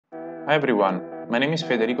Hi everyone, my name is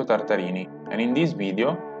Federico Tartarini, and in this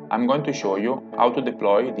video I'm going to show you how to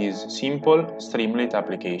deploy this simple Streamlit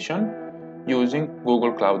application using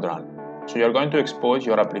Google Cloud Run. So you're going to expose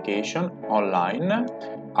your application online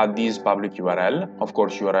at this public URL. Of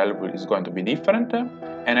course, URL is going to be different,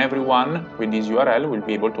 and everyone with this URL will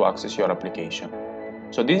be able to access your application.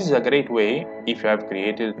 So this is a great way if you have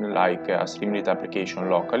created like a Streamlit application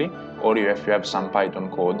locally, or if you have some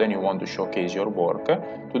Python code and you want to showcase your work,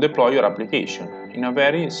 to deploy your application in a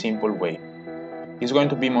very simple way. It's going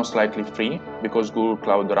to be most likely free because Google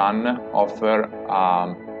Cloud Run offers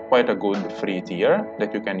quite a good free tier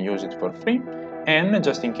that you can use it for free. And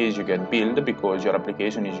just in case you get billed because your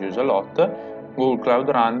application is used a lot, Google Cloud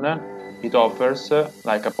Run it offers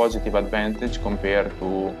like a positive advantage compared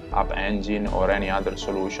to App Engine or any other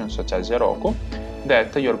solution such as Heroku,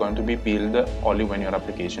 that you're going to be billed only when your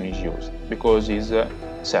application is used because it's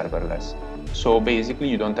serverless. So basically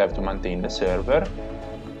you don't have to maintain the server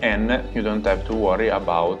and you don't have to worry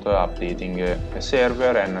about updating a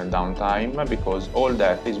server and downtime, because all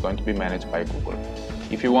that is going to be managed by Google.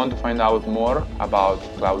 If you want to find out more about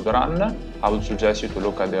Cloud Run, I would suggest you to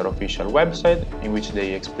look at their official website in which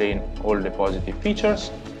they explain all the positive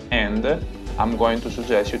features, and I'm going to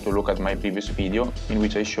suggest you to look at my previous video in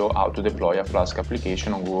which I show how to deploy a Flask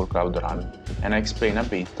application on Google Cloud Run, and I explain a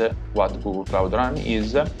bit what Google Cloud Run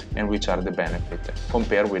is and which are the benefits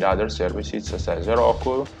compared with other services such as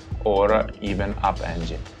Heroku or even App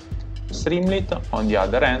Engine. Streamlit, on the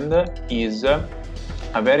other hand, is a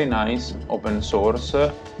very nice open source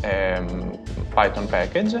Python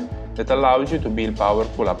package that allows you to build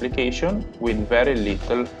powerful application with very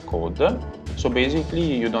little code. So basically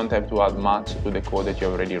you don't have to add much to the code that you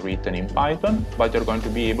have already written in Python, but you're going to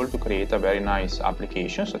be able to create a very nice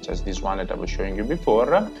application such as this one that I was showing you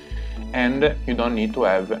before, and you don't need to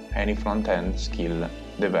have any front-end skill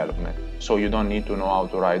development. So you don't need to know how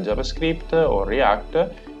to write JavaScript or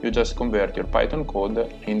React, you just convert your Python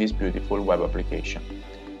code in this beautiful web application.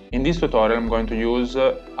 In this tutorial I'm going to use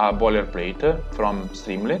a boilerplate from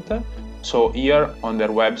Streamlit. So here on their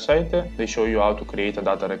website they show you how to create a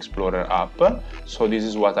Data Explorer app. So this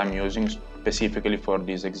is what I'm using specifically for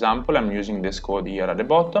this example. I'm using this code here at the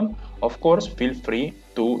bottom. Of course, feel free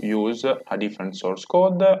to use a different source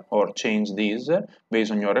code or change this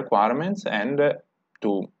based on your requirements and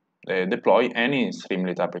to deploy any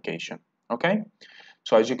Streamlit application. Okay,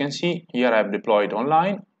 so as you can see here I've deployed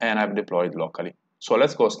online and I've deployed locally. So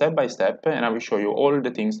let's go step by step and I will show you all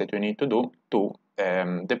the things that you need to do to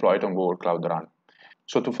deploy it on Google Cloud Run.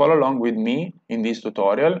 So to follow along with me in this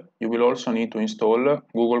tutorial, you will also need to install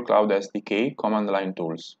Google Cloud SDK command line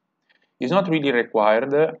tools. It's not really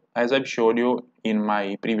required, as I've showed you in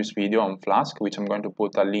my previous video on Flask, which I'm going to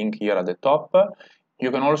put a link here at the top.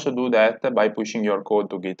 You can also do that by pushing your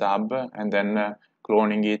code to GitHub and then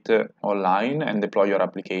cloning it online and deploy your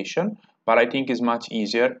application. But I think it's much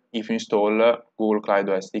easier if you install Google Cloud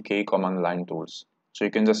SDK command line tools. So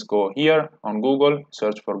you can just go here on Google,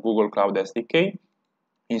 search for Google Cloud SDK,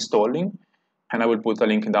 installing, and I will put a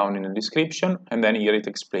link down in the description, and then here it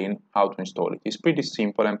explains how to install it. It's pretty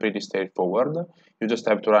simple and pretty straightforward. You just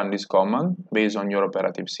have to run this command based on your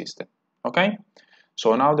operative system. Okay?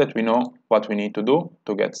 So now that we know what we need to do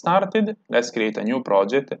to get started, let's create a new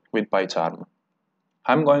project with PyCharm.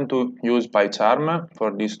 I'm going to use PyCharm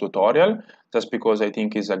for this tutorial just because I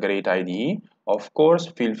think it's a great IDE. Of course,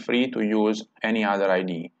 feel free to use any other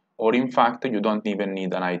IDE, or in fact, you don't even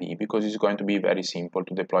need an IDE because it's going to be very simple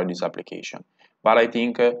to deploy this application. But I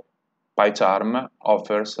think PyCharm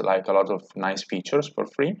offers like a lot of nice features for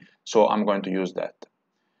free, so I'm going to use that.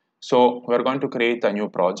 So we're going to create a new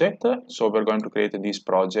project. So we're going to create this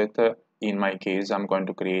project. In my case, I'm going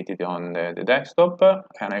to create it on the desktop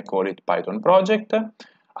and I call it Python project.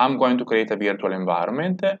 I'm going to create a virtual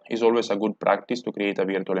environment. It's always a good practice to create a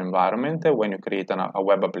virtual environment when you create a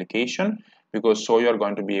web application, because so you're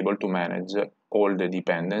going to be able to manage all the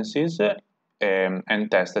dependencies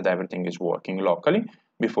and test that everything is working locally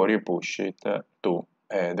before you push it to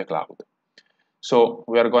the cloud. So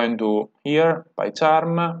we are going to here,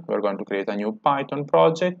 PyCharm, we're going to create a new Python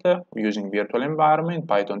project using virtual environment.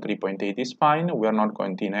 Python 3.8 is fine. We are not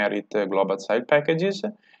going to inherit global side packages,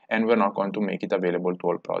 and we're not going to make it available to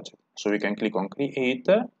all projects. So we can click on create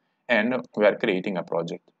and we are creating a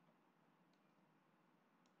project.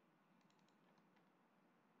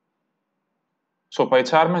 So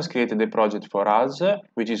PyCharm has created a project for us,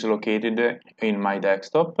 which is located in my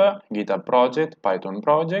desktop, GitHub project, Python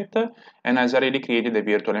project, and has already created a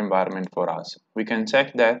virtual environment for us. We can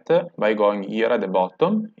check that by going here at the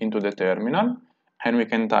bottom into the terminal, and we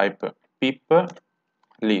can type pip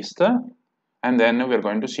list and then we're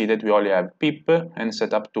going to see that we only have pip and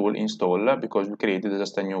setup tool install because we created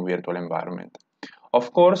just a new virtual environment.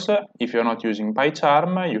 Of course, if you're not using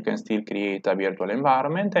PyCharm, you can still create a virtual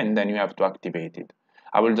environment and then you have to activate it.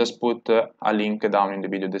 I will just put a link down in the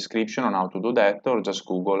video description on how to do that, or just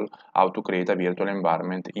Google how to create a virtual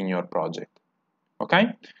environment in your project.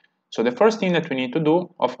 Okay? So the first thing that we need to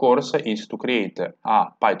do, of course, is to create a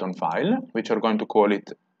Python file, which we're going to call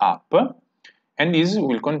it app, and this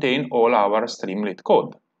will contain all our Streamlit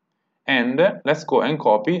code. And let's go and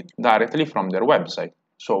copy directly from their website.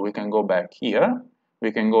 So we can go back here,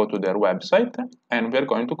 we can go to their website, and we're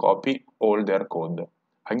going to copy all their code.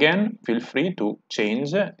 Again, feel free to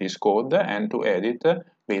change this code and to edit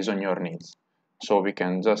based on your needs. So we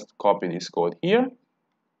can just copy this code here,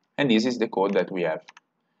 and this is the code that we have.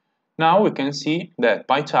 Now we can see that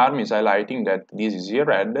PyCharm is highlighting that this is in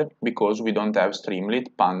red because we don't have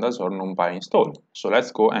Streamlit, Pandas, or NumPy installed. So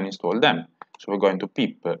let's go and install them. So we're going to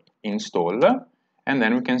pip install, and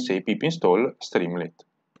then we can say pip install Streamlit.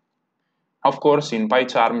 Of course, in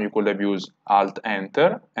PyCharm you could have used Alt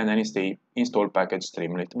Enter and then say install package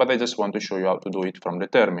Streamlit, but I just want to show you how to do it from the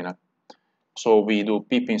terminal. So we do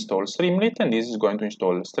pip install Streamlit, and this is going to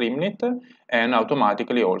install Streamlit, and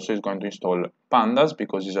automatically also is going to install Pandas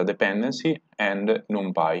because it's a dependency, and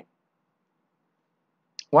NumPy.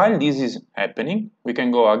 While this is happening, we can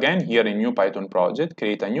go again here in new Python project,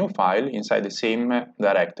 create a new file inside the same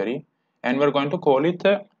directory, and we're going to call it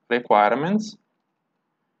requirements.txt.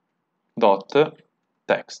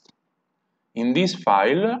 In this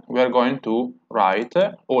file, we are going to write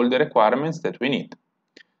all the requirements that we need.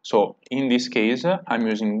 So in this case, I'm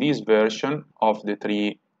using this version of the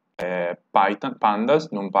three Python, Pandas,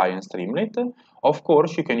 NumPy, and Streamlit. Of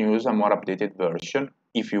course, you can use a more updated version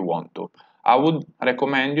if you want to. I would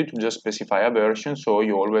recommend you to just specify a version so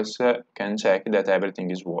you always can check that everything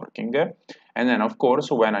is working. And then, of course,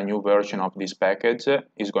 when a new version of this package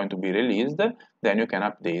is going to be released, then you can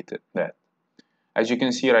update that. As you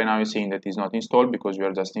can see right now, it's saying that it's not installed because we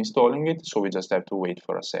are just installing it, so we just have to wait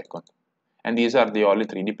for a second. And these are the only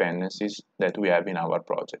three dependencies that we have in our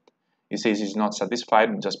project. It says it's not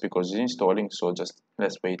satisfied just because it's installing, so just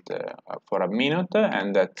let's wait for a minute,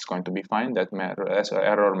 and that's going to be fine. That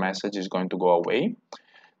error message is going to go away.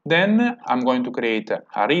 Then I'm going to create a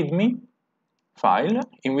README file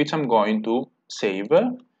in which I'm going to save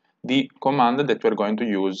the command that we're going to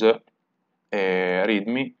use, a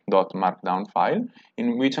readme.markdown file,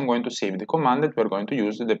 in which I'm going to save the command that we're going to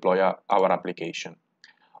use to deploy our application.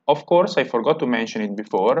 Of course, I forgot to mention it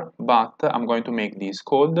before, but I'm going to make this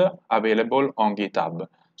code available on GitHub.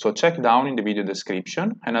 So check down in the video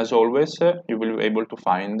description, and as always, you will be able to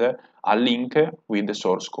find a link with the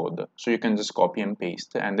source code. So you can just copy and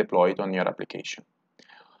paste and deploy it on your application.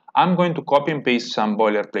 I'm going to copy and paste some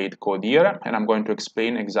boilerplate code here, and I'm going to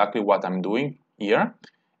explain exactly what I'm doing here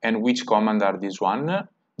and which command are this one.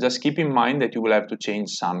 Just keep in mind that you will have to change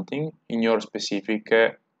something in your specific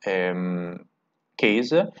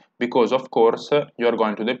case, because of course you are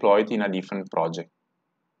going to deploy it in a different project.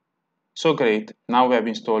 So great, now we have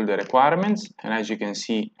installed the requirements, and as you can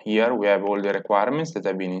see here we have all the requirements that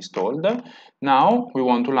have been installed. Now we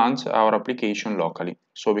want to launch our application locally,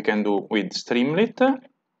 so we can do with Streamlit,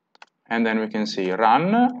 and then we can say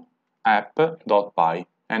run app.py,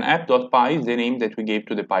 and app.py is the name that we gave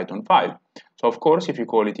to the Python file. So of course if you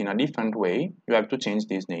call it in a different way, you have to change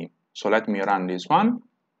this name. So let me run this one.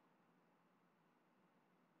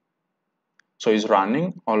 So it's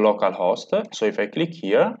running on localhost. So if I click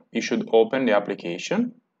here, it should open the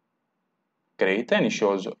application. Great, and it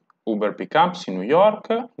shows Uber pickups in New York,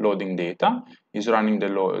 loading data. It's running the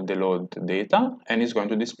load data, and it's going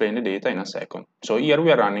to display the data in a second. So here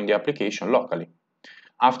we are running the application locally.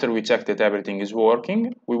 After we check that everything is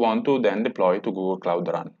working, we want to then deploy to Google Cloud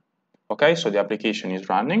Run. Okay, so the application is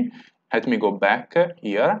running. Let me go back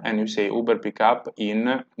here, and you say Uber pickup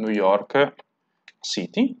in New York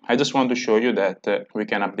City. I just want to show you that we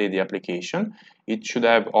can update the application. It should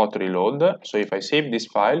have auto reload. So if I save this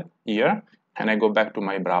file here and I go back to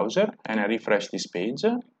my browser and I refresh this page,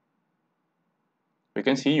 we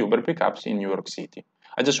can see Uber pickups in New York City.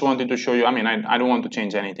 I just wanted to show you, I don't want to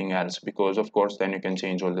change anything else because of course then you can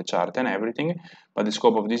change all the chart and everything, but the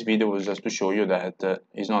scope of this video was just to show you that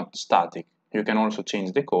it's not static. You can also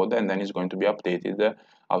change the code and then it's going to be updated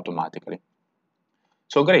automatically.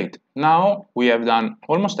 So great, now we have done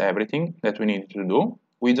almost everything that we needed to do.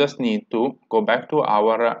 We just need to go back to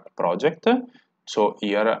our project. So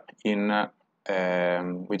here in,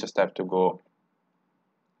 we just have to go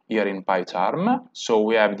here in PyCharm. So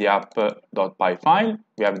we have the app.py file,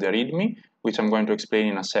 we have the README, which I'm going to explain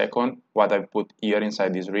in a second what I've put here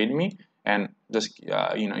inside this README, and just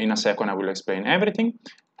in a second I will explain everything.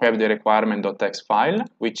 We have the requirement.txt file,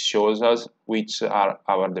 which shows us which are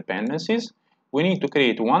our dependencies. We need to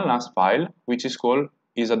create one last file, which is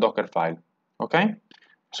a Dockerfile. Okay,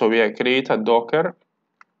 so we create a Docker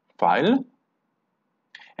file,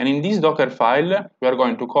 and in this Docker file we are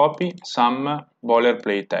going to copy some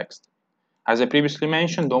boilerplate text. As I previously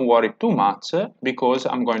mentioned, don't worry too much because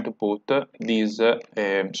I'm going to put this,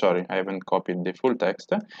 sorry, I haven't copied the full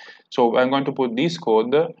text. So I'm going to put this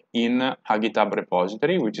code in a GitHub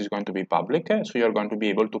repository, which is going to be public. So you're going to be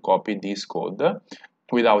able to copy this code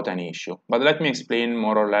without any issue. But let me explain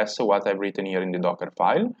more or less what I've written here in the Docker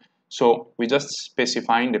file. So we just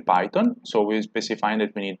specifying the Python. So we specifying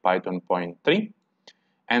that we need Python 0.3.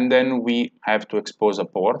 And then we have to expose a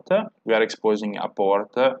port. We are exposing a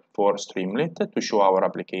port for Streamlit to show our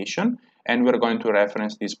application, and we're going to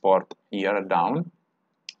reference this port here down.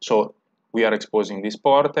 So we are exposing this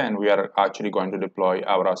port, and we are actually going to deploy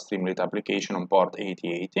our Streamlit application on port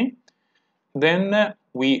 8080. Then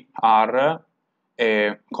we are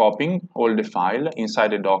copying all the file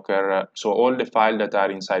inside the Docker. So all the files that are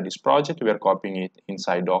inside this project, we are copying it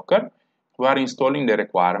inside Docker. We are installing the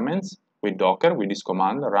requirements with Docker, with this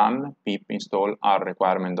command, run pip install r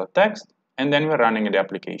requirement.txt, and then we're running the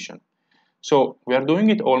application. So we are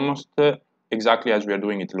doing it almost exactly as we are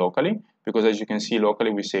doing it locally, because as you can see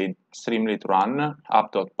locally we say streamlit run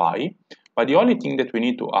app.py, but the only thing that we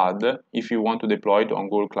need to add if you want to deploy it on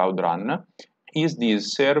Google Cloud Run is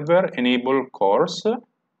this server enable course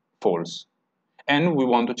false. And we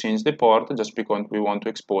want to change the port just because we want to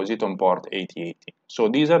expose it on port 8080. So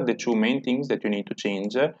these are the two main things that you need to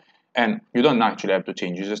change. And you don't actually have to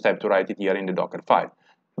change, you just have to write it here in the Docker file.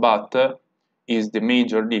 But is the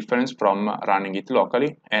major difference from running it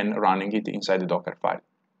locally and running it inside the Docker file.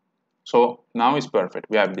 So now it's perfect.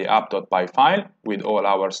 We have the app.py file with all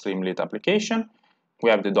our Streamlit application. We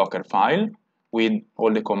have the Docker file with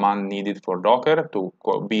all the command needed for Docker to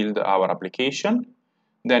build our application.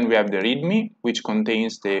 Then we have the README, which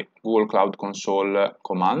contains the Google Cloud Console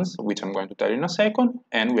commands, which I'm going to tell you in a second.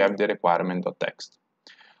 And we have the requirement.txt.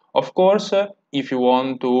 Of course, if you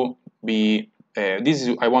want to be,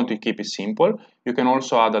 I want to keep it simple. You can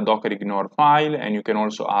also add a Docker ignore file, and you can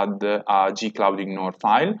also add a gcloud ignore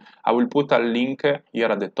file. I will put a link here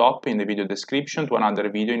at the top in the video description to another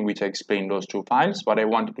video in which I explain those two files, but I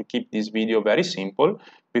wanted to keep this video very simple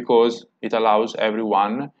because it allows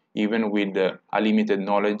everyone, even with a limited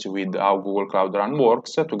knowledge with how Google Cloud Run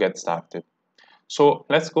works, to get started. So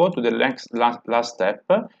let's go to the last step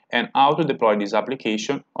and how to deploy this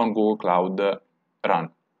application on Google Cloud Run.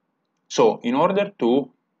 So in order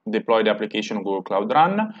to deploy the application on Google Cloud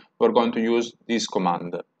Run, we're going to use this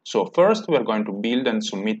command. So first we're going to build and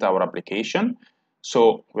submit our application.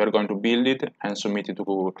 So we're going to build it and submit it to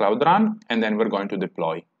Google Cloud Run, and then we're going to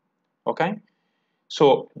deploy. Okay?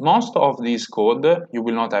 So most of this code, you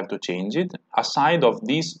will not have to change it, aside of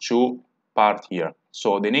these two parts here.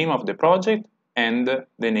 So the name of the project and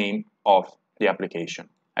the name of the application.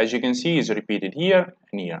 As you can see, is repeated here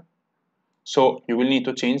and here. So you will need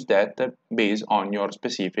to change that based on your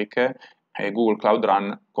specific Google Cloud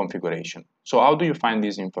Run configuration. So how do you find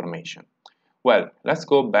this information? Well, let's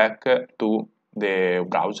go back to the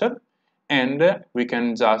browser, and we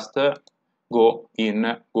can just go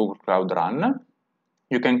in Google Cloud Run.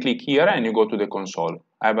 You can click here and you go to the console.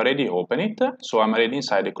 I've already opened it, so I'm already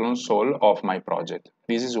inside the console of my project.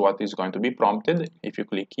 This is what is going to be prompted if you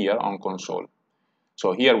click here on console.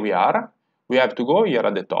 So here we are. We have to go here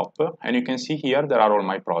at the top, and you can see here there are all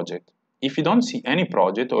my projects. If you don't see any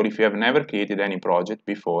project, or if you have never created any project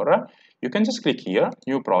before, you can just click here,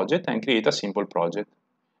 new project, and create a simple project.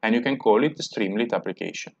 And you can call it Streamlit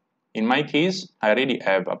application. In my case, I already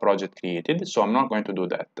have a project created, so I'm not going to do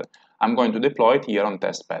that. I'm going to deploy it here on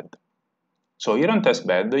testbed. So here on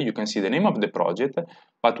testbed, you can see the name of the project,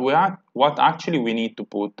 but what actually we need to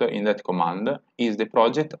put in that command is the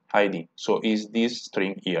project ID. So is this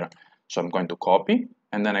string here. So I'm going to copy,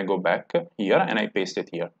 and then I go back here and I paste it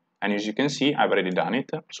here. And as you can see, I've already done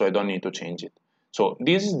it, so I don't need to change it. So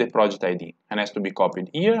this is the project ID, and has to be copied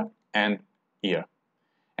here and here.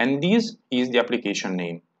 And this is the application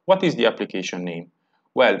name. What is the application name?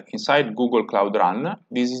 Well, inside Google Cloud Run,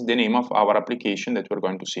 this is the name of our application that we're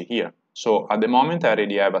going to see here. So at the moment, I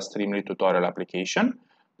already have a Streamlit tutorial application,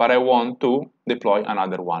 but I want to deploy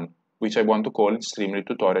another one, which I want to call it Streamlit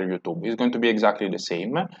tutorial YouTube. It's going to be exactly the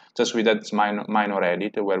same, just with that minor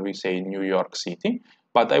edit where we say New York City,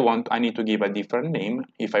 but I need to give a different name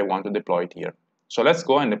if I want to deploy it here. So let's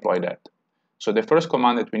go and deploy that. So the first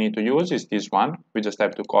command that we need to use is this one. We just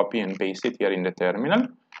have to copy and paste it here in the terminal.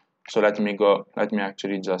 So let me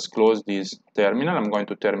actually just close this terminal. I'm going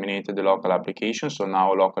to terminate the local application, so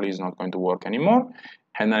now locally is not going to work anymore.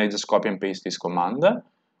 And then I just copy and paste this command,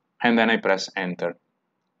 and then I press enter.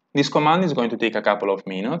 This command is going to take a couple of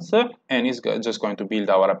minutes, and it's just going to build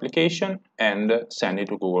our application and send it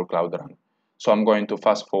to Google Cloud Run. So I'm going to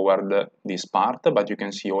fast forward this part, but you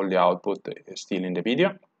can see all the output still in the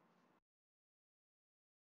video.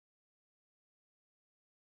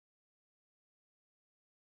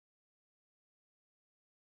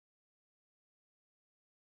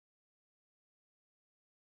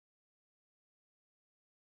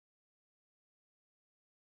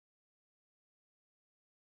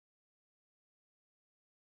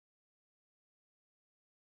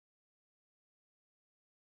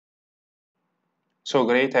 So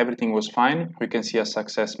great, everything was fine. We can see a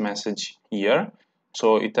success message here.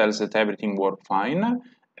 So it tells that everything worked fine.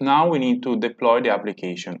 Now we need to deploy the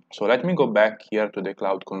application. So let me go back here to the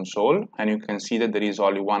Cloud Console, and you can see that there is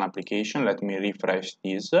only one application. Let me refresh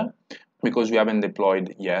this because we haven't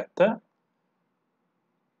deployed yet.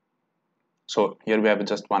 So here we have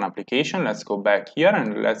just one application. Let's go back here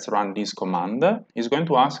and let's run this command. It's going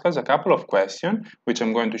to ask us a couple of questions, which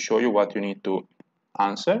I'm going to show you what you need to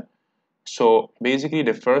answer. So basically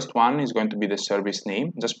the first one is going to be the service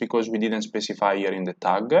name, just because we didn't specify here in the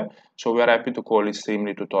tag. So we are happy to call it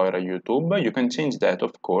Streamlit tutorial YouTube. You can change that,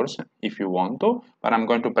 of course, if you want to, but I'm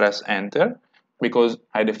going to press enter because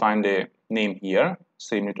I defined the name here,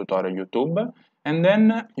 Streamlit tutorial YouTube. And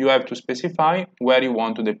then you have to specify where you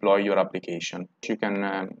want to deploy your application. You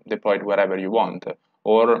can deploy it wherever you want,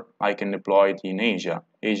 or I can deploy it in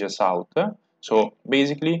Asia South. So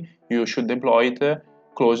basically you should deploy it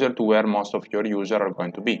closer to where most of your users are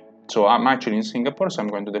going to be. So I'm actually in Singapore, so I'm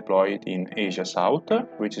going to deploy it in Asia South,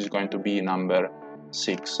 which is going to be number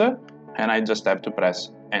 6, and I just have to press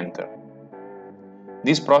enter.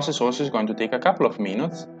 This process also is going to take a couple of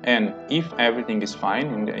minutes, and if everything is fine,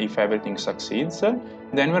 and if everything succeeds,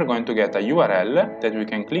 then we're going to get a URL that we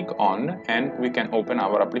can click on and we can open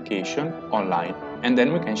our application online, and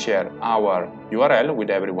then we can share our URL with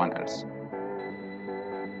everyone else.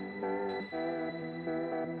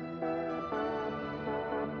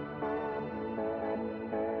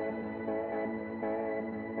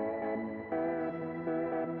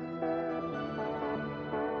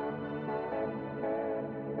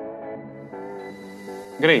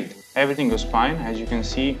 Great, everything was fine. As you can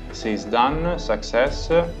see, it says done,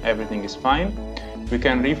 success, everything is fine. We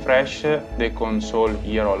can refresh the console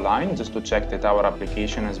here online just to check that our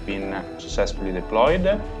application has been successfully deployed,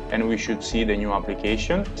 and we should see the new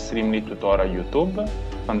application, Streamlit tutorial YouTube.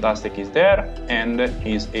 Fantastic is there, and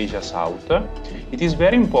is Asia South. It is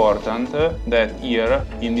very important that here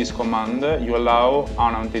in this command you allow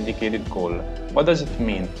an authenticated call. What does it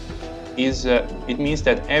mean? It means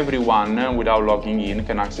that everyone without logging in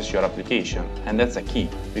can access your application, and that's a key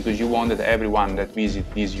because you want that everyone that visits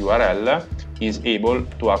this URL is able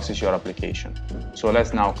to access your application. So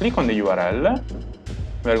let's now click on the URL.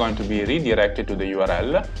 We're going to be redirected to the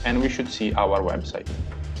URL and we should see our website.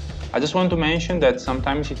 I just want to mention that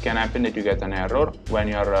sometimes it can happen that you get an error when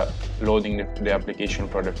you are loading the application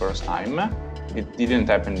for the first time. It didn't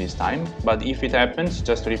happen this time, but if it happens,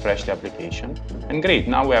 just refresh the application. And great,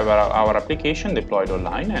 now we have our application deployed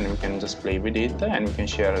online, and we can just play with it, and we can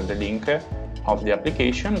share the link of the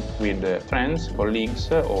application with friends, colleagues,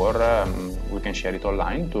 or we can share it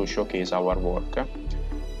online to showcase our work.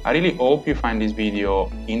 I really hope you find this video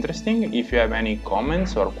interesting. If you have any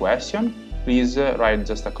comments or questions, please write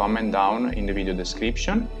just a comment down in the video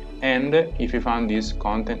description. And if you found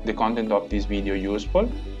the content of this video useful,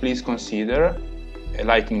 please consider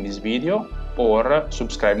liking this video or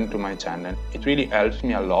subscribing to my channel. It really helps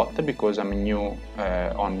me a lot because I'm new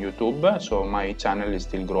on YouTube, so my channel is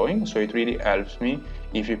still growing. So it really helps me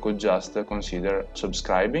if you could just consider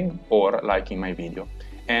subscribing or liking my video.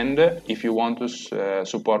 And if you want to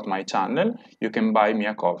support my channel, you can buy me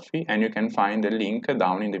a coffee, and you can find the link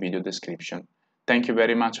down in the video description. Thank you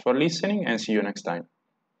very much for listening, and see you next time.